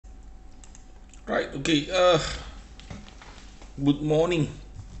Right, okay. Good morning.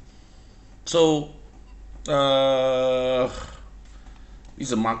 So, uh,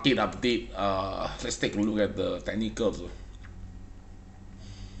 it's a market update. Let's take a look at the technicals.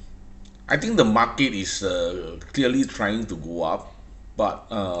 I think the market is clearly trying to go up, but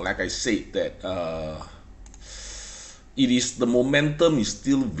like I said, that it is the momentum is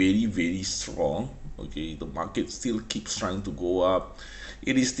still very strong. Okay, the market still keeps trying to go up.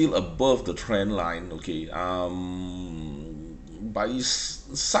 It is still above the trend line. Okay, but it's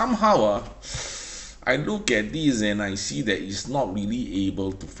somehow I look at this and I see that it's not really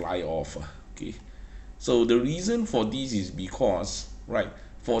able to fly off. Okay, so the reason for this is because, right,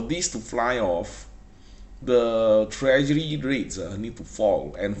 for this to fly off, the treasury rates need to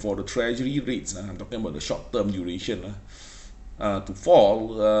fall, and for the treasury rates, I'm talking about the short-term duration, to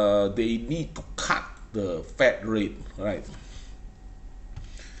fall, they need to cut the Fed rate, right?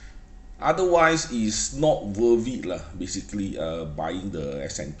 Otherwise, it's not worth it lah. Basically, buying the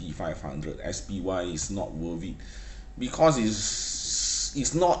S&P 500 SPY is not worth it because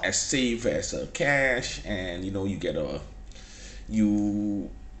it's not as safe as cash, and you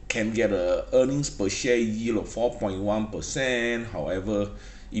can get a earnings per share yield of 4.1%. However,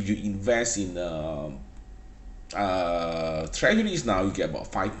 if you invest in treasuries now, you get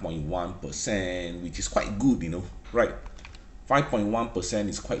about 5.1%, which is quite good, right? 5.1%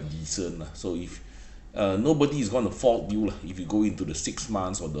 is quite decent. So if nobody is going to fault you if you go into the 6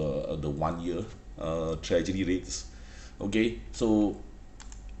 months or the 1 year treasury rates. Okay, so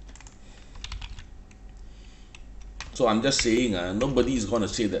I'm just saying, nobody is going to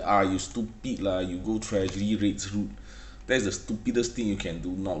say that you stupid lah, you go treasury rates route. That's the stupidest thing you can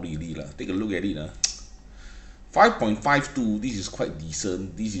do. Not really lah. Take a look at it. 5.52, this is quite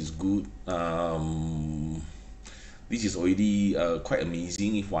decent, this is good. This is already quite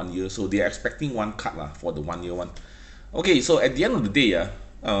amazing if 1 year. So they are expecting one cut lah for the 1 year one. Okay, so at the end of the day,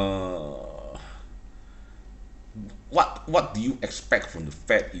 what do you expect from the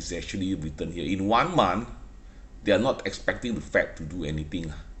Fed is actually written here. In 1 month, they are not expecting the Fed to do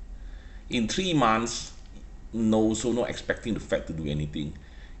anything. In 3 months, no, so not expecting the Fed to do anything.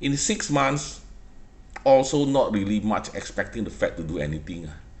 In 6 months, also not really much expecting the Fed to do anything.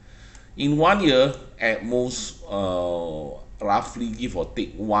 In 1 year, at most, roughly give or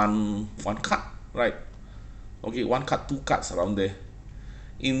take one cut, right? Okay, one cut, two cuts around there.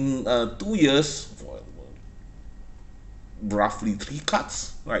 In 2 years, roughly three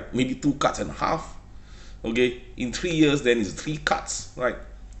cuts, right? Maybe two cuts and a half. Okay, in 3 years, then it's three cuts, right?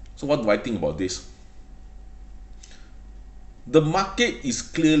 So what do I think about this? The market is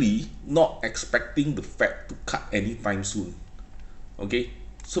clearly not expecting the Fed to cut anytime soon. Okay,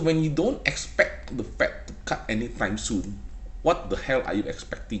 so when you don't expect the Fed to cut anytime soon, what the hell are you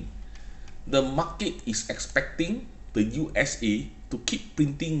expecting? The market is expecting the USA to keep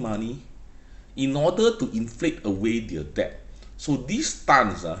printing money in order to inflate away their debt. So these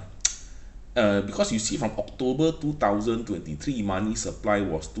stance, because you see from October 2023, money supply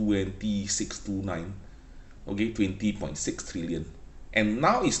was 2629, okay, 20.6 trillion, and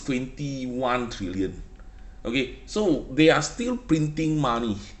now it's 21 trillion. Okay, so they are still printing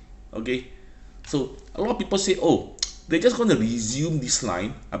money. Okay, so a lot of people say, oh, they're just going to resume this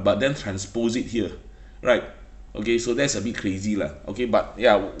line, but then transpose it here, right? Okay, so that's a bit crazy lah. Okay, but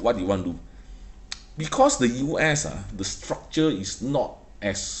yeah, what do you want to do? Because the US, the structure is not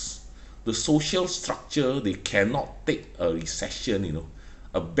as the social structure, they cannot take a recession,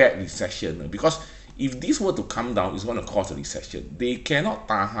 a bad recession. Because if this were to come down, it's going to cause a recession. They cannot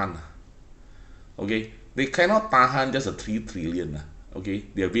tahan. Okay, they cannot tahan just a 3 trillion. Okay,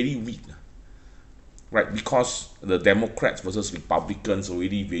 they are very weak, right? Because the Democrats versus Republicans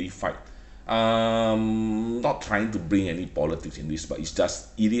already verified. Not trying to bring any politics in this, but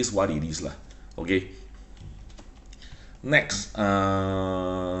it is what it is lah. Okay, next,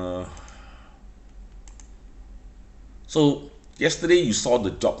 so yesterday you saw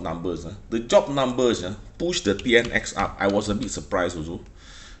the job numbers. The job numbers pushed the TNX up. I was a bit surprised also.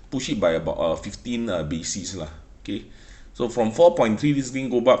 Push it by about 15 basis lah. Okay, so from 4.3, this thing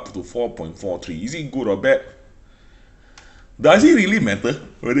go up to 4.43. Is it good or bad? Does it really matter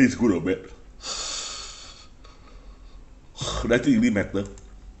whether it's good or bad? Does it really matter?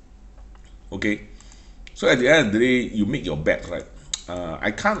 Okay, so at the end of the day, you make your bet, right?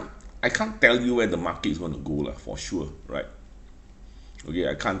 I can't tell you where the market is going to go lah, for sure, right? Okay,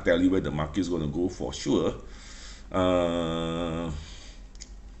 I can't tell you where the market is going to go for sure.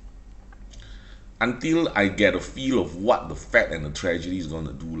 Until I get a feel of what the Fed and the Treasury is going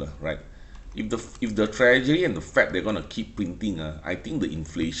to do, right? If the Treasury and the Fed they're gonna keep printing, I think the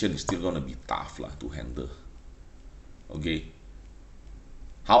inflation is still gonna be tough lah to handle. Okay.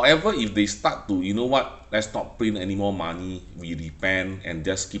 However, if they start to, you know what, let's not print any more money, we repent and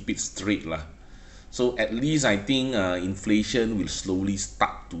just keep it straight lah. So at least I think inflation will slowly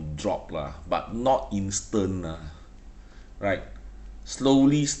start to drop lah, but not instant lah, right?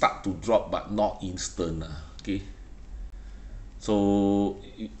 Slowly start to drop, but not instant lah. Okay. So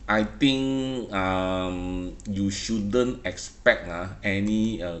I think you shouldn't expect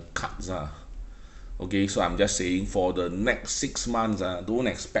any cuts. Okay, so I'm just saying for the next 6 months, don't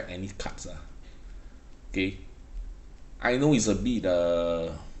expect any cuts. Okay, I know it's a bit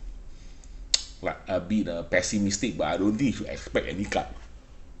pessimistic, but I don't think you should expect any cut.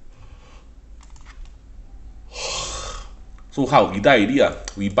 So how we die already?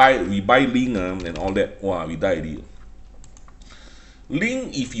 We buy Link and all that. Wow, we die already.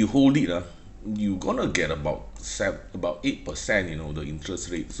 Link, if you hold it, you're gonna get about 8%, you know, the interest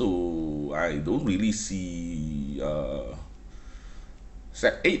rate. So I don't really see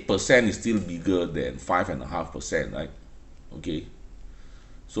 8% is still bigger than 5.5%, right? Okay.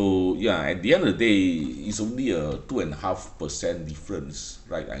 So yeah, at the end of the day, it's only a 2.5% difference,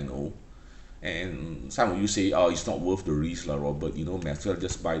 right? I know. And some of you say, oh, it's not worth the risk, lah, Robert. You know, might as well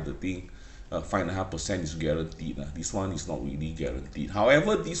just buy the thing. 5.5% is guaranteed. This one is not really guaranteed.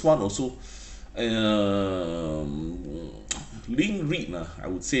 However, this one also, Link REIT, I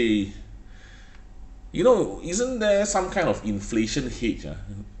would say, you know, isn't there some kind of inflation hedge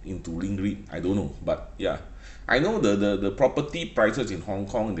into Link REIT? I don't know, but yeah, I know the property prices in Hong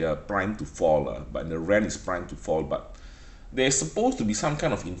Kong, they are primed to fall, but the rent is primed to fall, but there's supposed to be some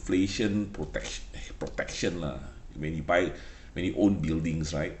kind of inflation protection when you own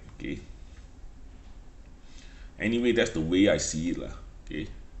buildings, right? Okay. Anyway, that's the way I see it lah. Okay.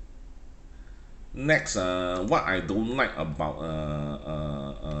 Next, what I don't like about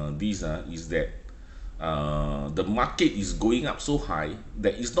this is that the market is going up so high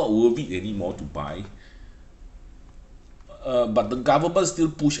that it's not worth it anymore to buy. But the government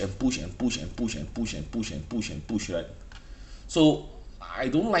still push and push and push and push and push and push and push and push, right? So I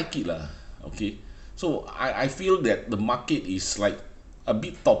don't like it lah. Okay. So I feel that the market is like a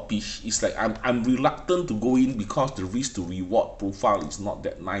bit toppish. It's like I'm reluctant to go in because the risk to reward profile is not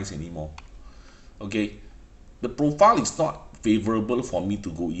that nice anymore. Okay, the profile is not favorable for me to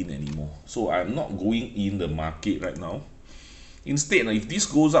go in anymore, so I'm not going in the market right now. Instead, if this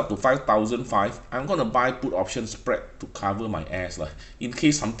goes up to 5,005, I'm gonna buy put option spread to cover my ass, like in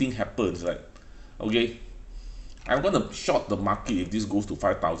case something happens, right? Okay, I'm gonna short the market if this goes to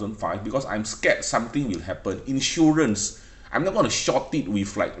 5,005 because I'm scared something will happen. Insurance, I'm not gonna short it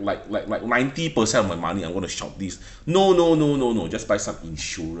with like 90% of my money. I'm gonna short this. No, no, no, no, no. Just buy some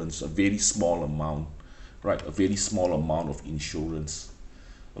insurance, a very small amount, right? A very small amount of insurance.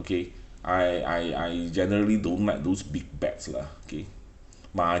 Okay. I generally don't like those big bets lah. Okay,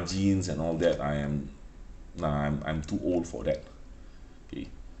 margins and all that. I'm too old for that. Okay,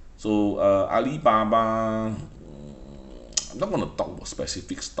 so Alibaba. I'm not gonna talk about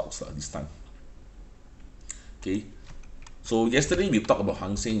specific stocks this time. Okay. So yesterday we talked about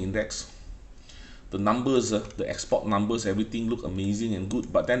Hang Seng Index. The numbers, the export numbers, everything look amazing and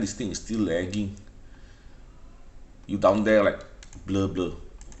good, but then this thing is still lagging. You down there like blur blur.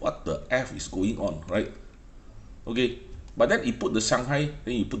 What the F is going on, right? Okay, but then you put the Shanghai,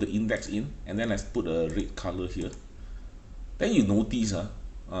 then you put the index in, and then let's put a red color here. Then you notice,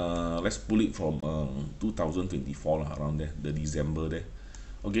 let's pull it from 2024 around there, the December there.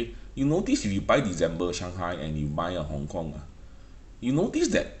 Okay, you notice if you buy December Shanghai and you buy a Hong Kong, you notice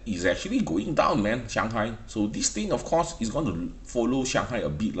that it's actually going down, man, Shanghai. So this thing, of course, is going to follow Shanghai a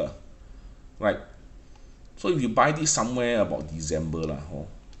bit, right? So if you buy this somewhere about December,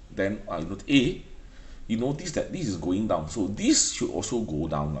 then you notice that this is going down. So this should also go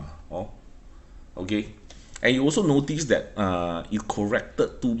down, okay? And you also notice that it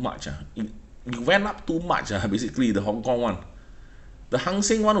corrected too much. It went up too much, basically, the Hong Kong one. The Hang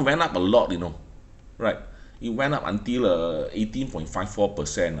Seng one went up a lot, right? It went up until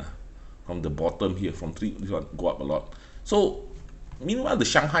 18.54% from the bottom here, from 3, this one go up a lot. So, meanwhile, the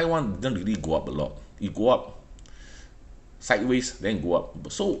Shanghai one didn't really go up a lot. It go up sideways, then go up.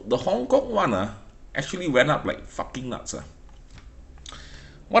 So, the Hong Kong one actually went up like fucking nuts.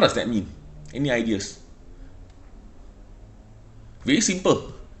 What does that mean? Any ideas? Very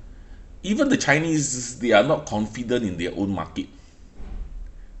simple. Even the Chinese, they are not confident in their own market.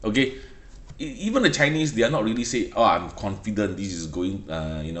 Okay, even the Chinese, they are not really say, oh, I'm confident this is going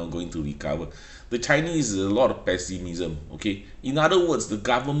going to recover. The Chinese is a lot of pessimism. Okay, in other words, the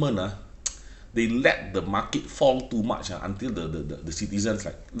government they let the market fall too much until the citizens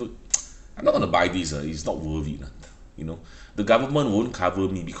like, look, I'm not going to buy this. It's not worth it. You know, the government won't cover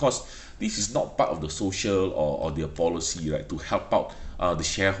me because this is not part of the social or their policy, right, to help out the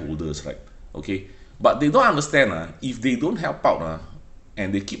shareholders, right? Okay, but they don't understand. If they don't help out,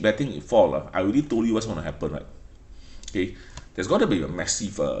 and they keep letting it fall, I already told you what's going to happen, right? Okay, there's going to be a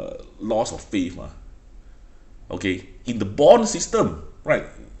massive loss of faith, okay, in the bond system, right?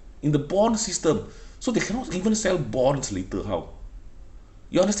 In the bond system, so they cannot even sell bonds later. How?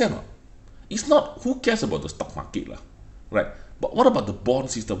 You understand? It's not who cares about the stock market, right? But what about the bond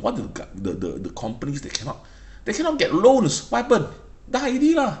system? What the companies, they cannot get loans. What happened? Die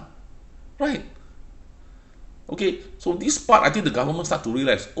already, right? Okay, so this part, I think the government start to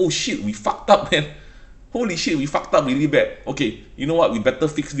realize, oh shit, we fucked up, man. Holy shit, we fucked up really bad. Okay, you know what? We better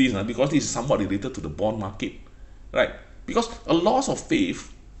fix this because this is somewhat related to the bond market, right? Because a loss of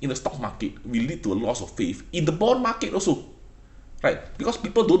faith in the stock market will lead to a loss of faith in the bond market also, right? Because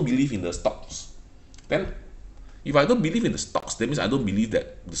people don't believe in the stocks. Then, if I don't believe in the stocks, that means I don't believe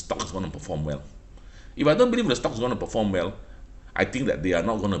that the stock is going to perform well. If I don't believe the stock is going to perform well, I think that they are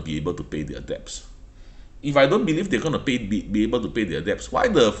not going to be able to pay their debts. If I don't believe they're going to be able to pay their debts, why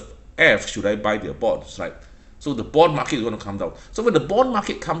the F should I buy their bonds, right? So the bond market is going to come down. So when the bond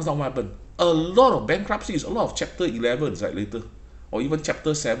market comes down, what happens? A lot of bankruptcies, a lot of Chapter 11s, right, later. Or even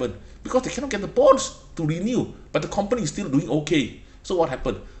Chapter 7. Because they cannot get the bonds to renew. But the company is still doing okay. So what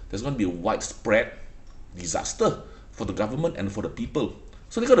happened? There's going to be a widespread disaster for the government and for the people.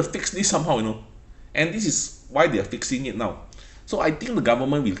 So they're going to fix this somehow, And this is why they are fixing it now. So I think the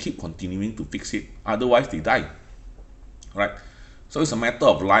government will keep continuing to fix it. Otherwise, they die. Right? So it's a matter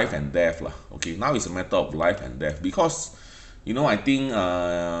of life and death. Okay, now it's a matter of life and death. Because, I think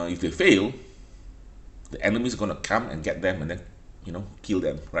if they fail, the enemy is going to come and get them and then, kill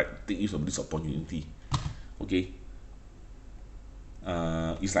them. Right? Take use of this opportunity. Okay?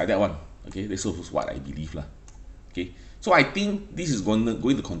 It's like that one. Okay? This is what I believe. Okay? So I think this is going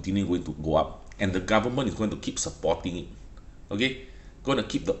to continue going to go up. And the government is going to keep supporting it. Okay, going to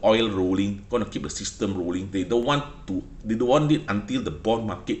keep the oil rolling, going to keep the system rolling. They don't want it until the bond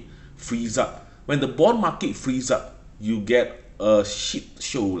market frees up. When the bond market frees up, you get a shit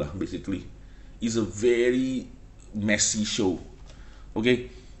show basically. It's a very messy show. Okay,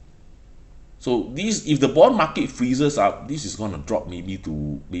 so if the bond market freezes up, this is going to drop maybe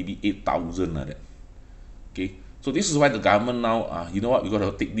to 8,000 like that. Okay, so this is why the government now, you know what, we got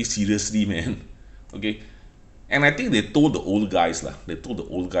to take this seriously, man. Okay. And I think they told the old guys, they told the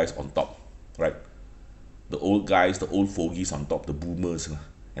old guys on top, right? The old guys, the old fogies on top, the boomers.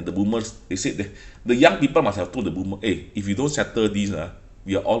 And the boomers, they said that the young people must have told the boomer, hey, if you don't settle these,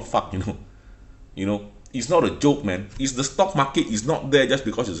 we are all fucked, It's not a joke, man. It's the stock market is not there just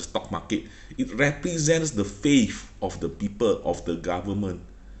because it's a stock market. It represents the faith of the people, of the government,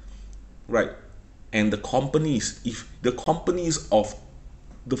 right? And the companies, if the companies of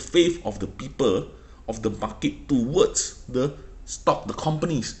the faith of the people, of the market towards the stock, the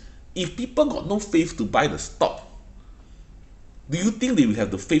companies. If people got no faith to buy the stock, do you think they will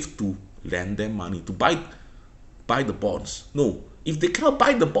have the faith to lend them money, to buy the bonds? No. If they cannot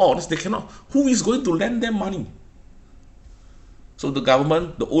buy the bonds, they cannot. Who is going to lend them money? So the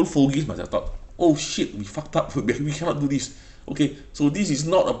government, the old fogies must have thought, oh shit, we fucked up. We cannot do this. Okay, so this is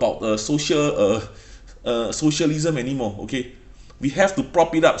not about socialism anymore. Okay, we have to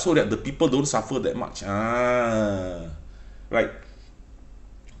prop it up so that the people don't suffer that much. Right.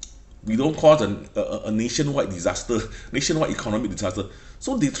 We don't cause a nationwide disaster, nationwide economic disaster.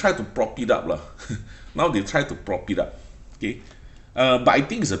 So they try to prop it up. Now they try to prop it up. Okay. But I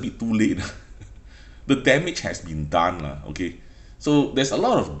think it's a bit too late. The damage has been done. Okay. So there's a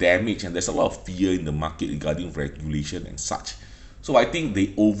lot of damage and there's a lot of fear in the market regarding regulation and such. So I think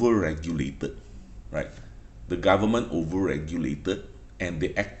they over-regulated. Right. The government over-regulated and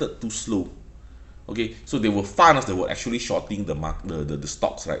they acted too slow. Okay, so there were funds that were actually shorting the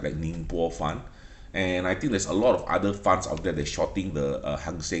stocks, right, like Ningbo Fund, and I think there's a lot of other funds out there that shorting the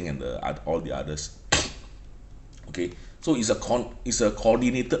Hang Seng and all the others. Okay, so it's a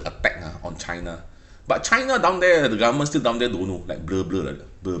coordinated attack on China, but China down there, the government still down there don't know, like blur,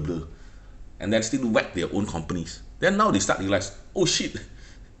 and then still whack their own companies. Then now they start to realize, oh shit,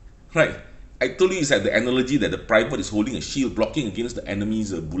 right? I told you it's like the analogy that the private is holding a shield blocking against the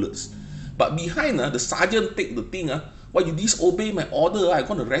enemy's bullets. But behind, the sergeant take the thing, why you disobey my order, I'm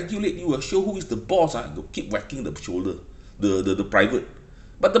going to regulate you, show who is the boss, keep whacking the shoulder, the private.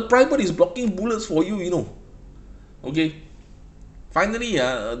 But the private is blocking bullets for you, Okay. Finally,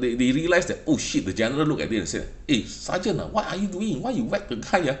 they realized that, oh shit, the general looked at it and said, hey, sergeant, what are you doing? Why you whack the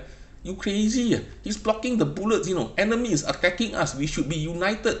guy? You crazy? He's blocking the bullets, you know. Enemy is attacking us. We should be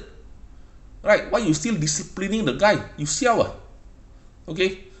united. Right? Why you still disciplining the guy? You siao ah.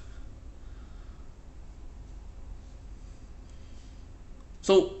 Okay?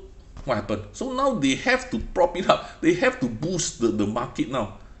 So, what happened? So now they have to prop it up. They have to boost the market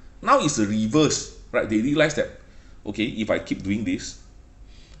now. Now it's a reverse. Right? They realize that, okay, if I keep doing this,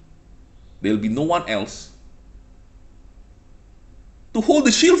 there'll be no one else to hold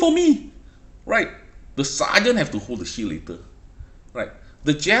the shield for me. Right? The sergeant have to hold the shield later. Right?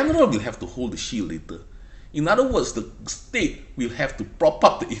 The general will have to hold the shield later. In other words, the state will have to prop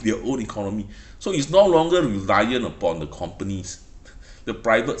up their own economy. So it's no longer reliant upon the companies, the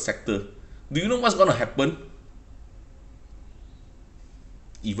private sector. Do you know what's going to happen?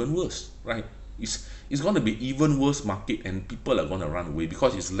 Even worse, right? It's going to be even worse market, and people are going to run away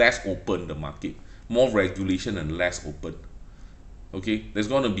because it's less open, the market. More regulation and less open. Okay, there's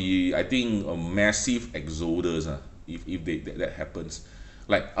going to be, I think, a massive exodus if that happens.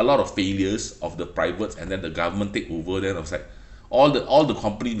 Like a lot of failures of the privates, and then the government take over. Then it's like all the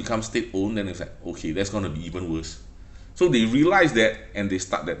companies become state owned. Then it's like, okay, that's going to be even worse. So they realize that, and they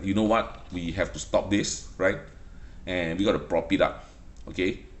start that, you know what, we have to stop this, right? And we got to prop it up.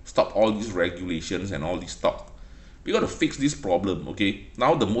 Okay, stop all these regulations and all this stock. We got to fix this problem. Okay,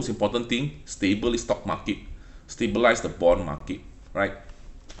 now the most important thing, stabilize stock market, stabilize the bond market, right?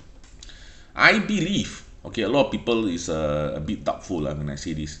 I believe, okay, a lot of people is a bit doubtful when I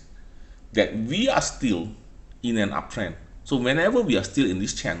say this, that we are still in an uptrend. So whenever we are still in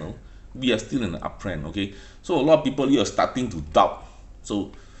this channel, we are still in an uptrend. Okay, so a lot of people here are starting to doubt.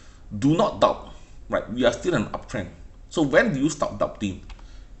 So do not doubt, right? We are still in an uptrend. So when do you stop doubting?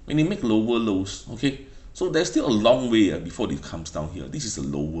 When you make lower lows. Okay, so there's still a long way before it comes down here. This is a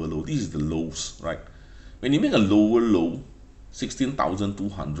lower low, this is the lows, right? When you make a lower low,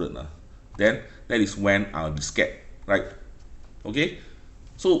 16,200, then that is when I'll be scared, right? Okay,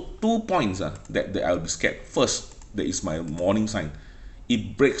 so 2 points that I'll be scared. First, that is my warning sign.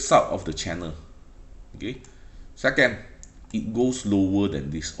 It breaks out of the channel. Okay, second, it goes lower than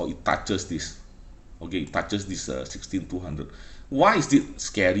this, or it touches this. Okay, it touches this 16,200. Why is it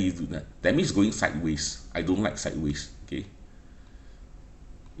scary to do that? That means it's going sideways. I don't like sideways. Okay,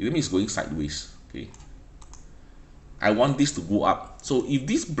 it means it's going sideways. Okay, I want this to go up. So if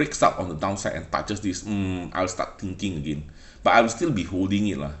this breaks up on the downside and touches this, I'll start thinking again. But I will still be holding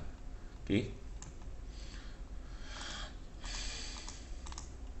it lah. Okay.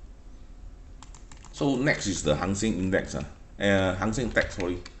 So next is the Hang Seng Index. Hang Seng Tech,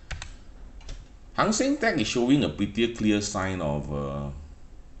 sorry. Hang Seng Tech is showing a pretty clear sign of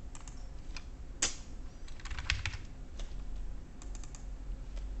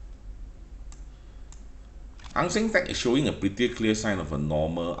Hang Seng Tech is showing a pretty clear sign of a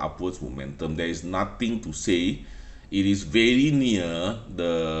normal upwards momentum. There is nothing to say. It is very near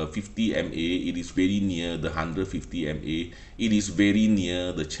the 50 MA. It is very near the 150 MA. It is very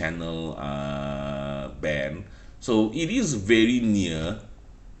near the channel band. So it is very near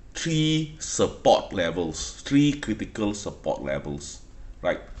three support levels, three critical support levels,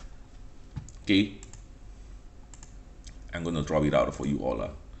 right? Okay, I'm going to draw it out for you all.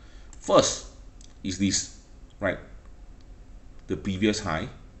 First is this, right? The previous high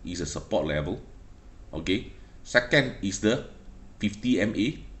is a support level. Okay, second is the 50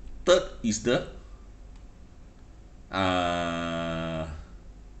 MA. Third is the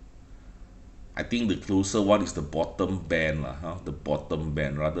I think the closer one is the bottom band, the bottom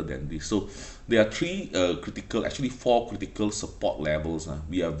band rather than this. So there are three critical, actually four critical support levels.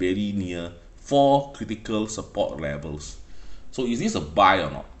 We are very near four critical support levels. So is this a buy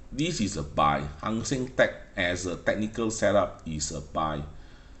or not? This is a buy. Hang Seng Tech as a technical setup is a buy.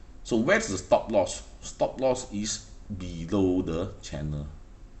 So where's the stop loss? Stop loss is below the channel,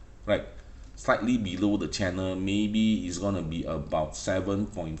 right? Slightly below the channel. Maybe it's gonna be about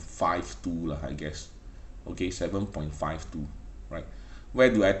 7.52 lah, I guess. Okay, 7.52, right?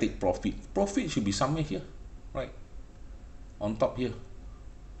 Where do I take profit? Profit should be somewhere here, right? On top here,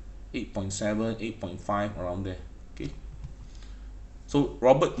 8.7, 8.5, around there. Okay. So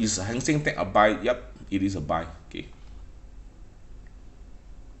Robert, is Hang Seng Tech a buy? Yep, it is a buy. Okay.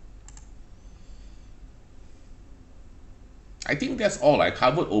 I think that's all. I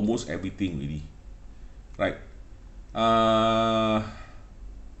covered almost everything really, right?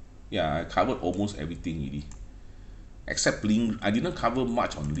 Yeah, I covered almost everything really, except Link. I didn't cover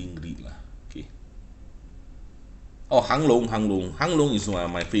much on Link REIT lah. Okay. Oh, Hang Lung is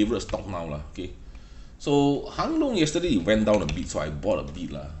my favorite stock now lah. Okay. So Hang Lung yesterday it went down a bit, so I bought a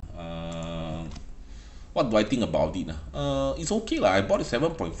bit lah. What do I think about it? It's okay lah. I bought it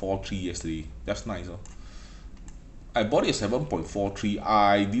 7.43 yesterday. That's nice. I bought it at 7.43.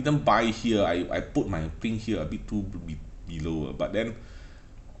 I didn't buy here. I put my thing here a bit too below. But then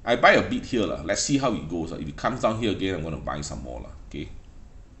I buy a bit here lah. Let's see how it goes. If it comes down here again, I'm gonna buy some more lah. Okay.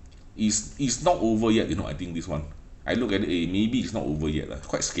 It's not over yet, I think this one. I look at it, maybe it's not over yet lah.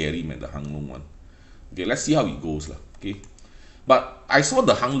 Quite scary, man, the Hang Lung one. Okay, let's see how it goes lah. Okay. But I saw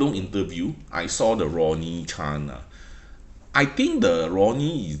the Hang Lung interview. I saw the Ronnie Chan. I think the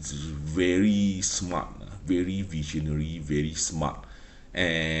Ronnie is very smart, very visionary, very smart,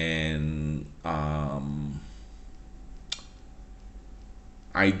 and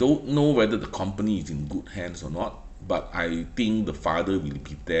I don't know whether the company is in good hands or not. But I think the father will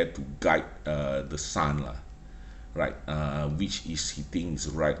be there to guide the son, lah, right? Which is he thinks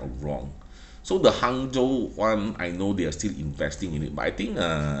is right or wrong. So the Hangzhou one, I know they are still investing in it, but I think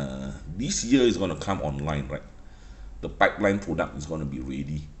this year is going to come online, right? The pipeline product is going to be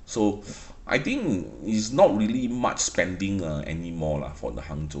ready. So I think it's not really much spending anymore lah for the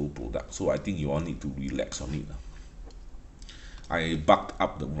Hangzhou product. So I think you all need to relax on it. I bucked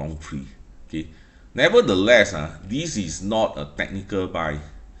up the wrong tree. Okay. Nevertheless, this is not a technical buy.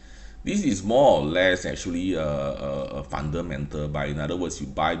 This is more or less actually a fundamental buy. In other words, you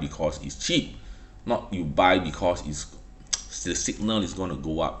buy because it's cheap, not you buy because the signal is going to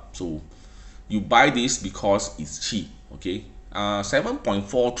go up. So you buy this because it's cheap. Okay,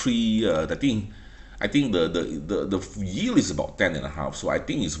 7.43. I think the yield is about 10.5. So I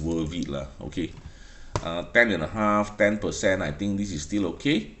think it's worth it lah. Okay. 10.5, 10%, I think this is still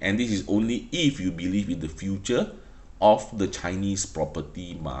okay, and this is only if you believe in the future of the Chinese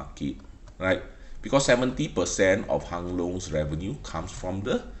property market, right? Because 70% of Hang Lung's revenue comes from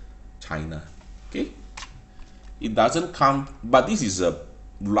the China. Okay, it doesn't come, but this is a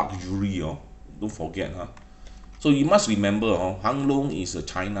luxury, don't forget, so you must remember, Hang Lung is a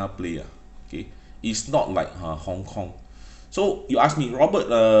China player. Okay, it's not like Hong Kong. So you ask me,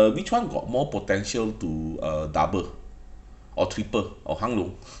 Robert, which one got more potential to double or triple, or Hang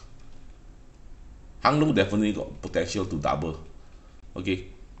Lung? Hang Lung definitely got potential to double. Okay,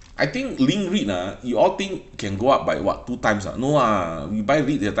 I think Link REIT, you all think can go up by what, 2 times? No, you buy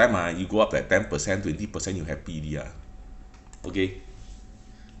REIT at the time, you go up like 10%, 20%, you happy. Okay,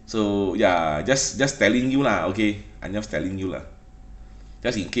 so yeah, just telling you lah. Okay, I'm just telling you lah.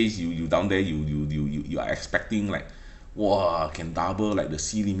 Just in case you down there, you are expecting like, wow, can double like the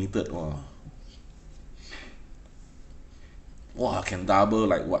Sea Limited. Wow, can double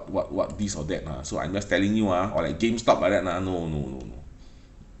like what this or that. So I'm just telling you, or like GameStop like that. No.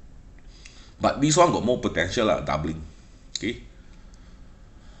 But this one got more potential doubling. Okay.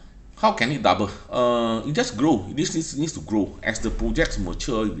 How can it double? It just grow. This needs to grow. As the projects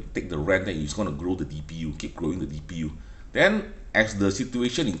mature, you take the rent, then it's gonna grow the DPU, keep growing the DPU. Then as the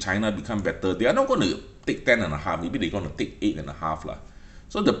situation in China become better, they are not gonna take 10.5, maybe they're gonna take 8.5 lah.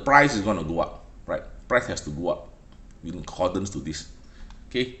 So the price is gonna go up, right? Price has to go up in accordance to this.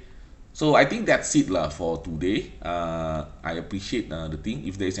 Okay, so I think that's it lah for today. I appreciate the thing.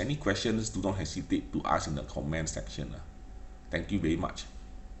 If there's any questions, do not hesitate to ask in the comment section. Thank you very much.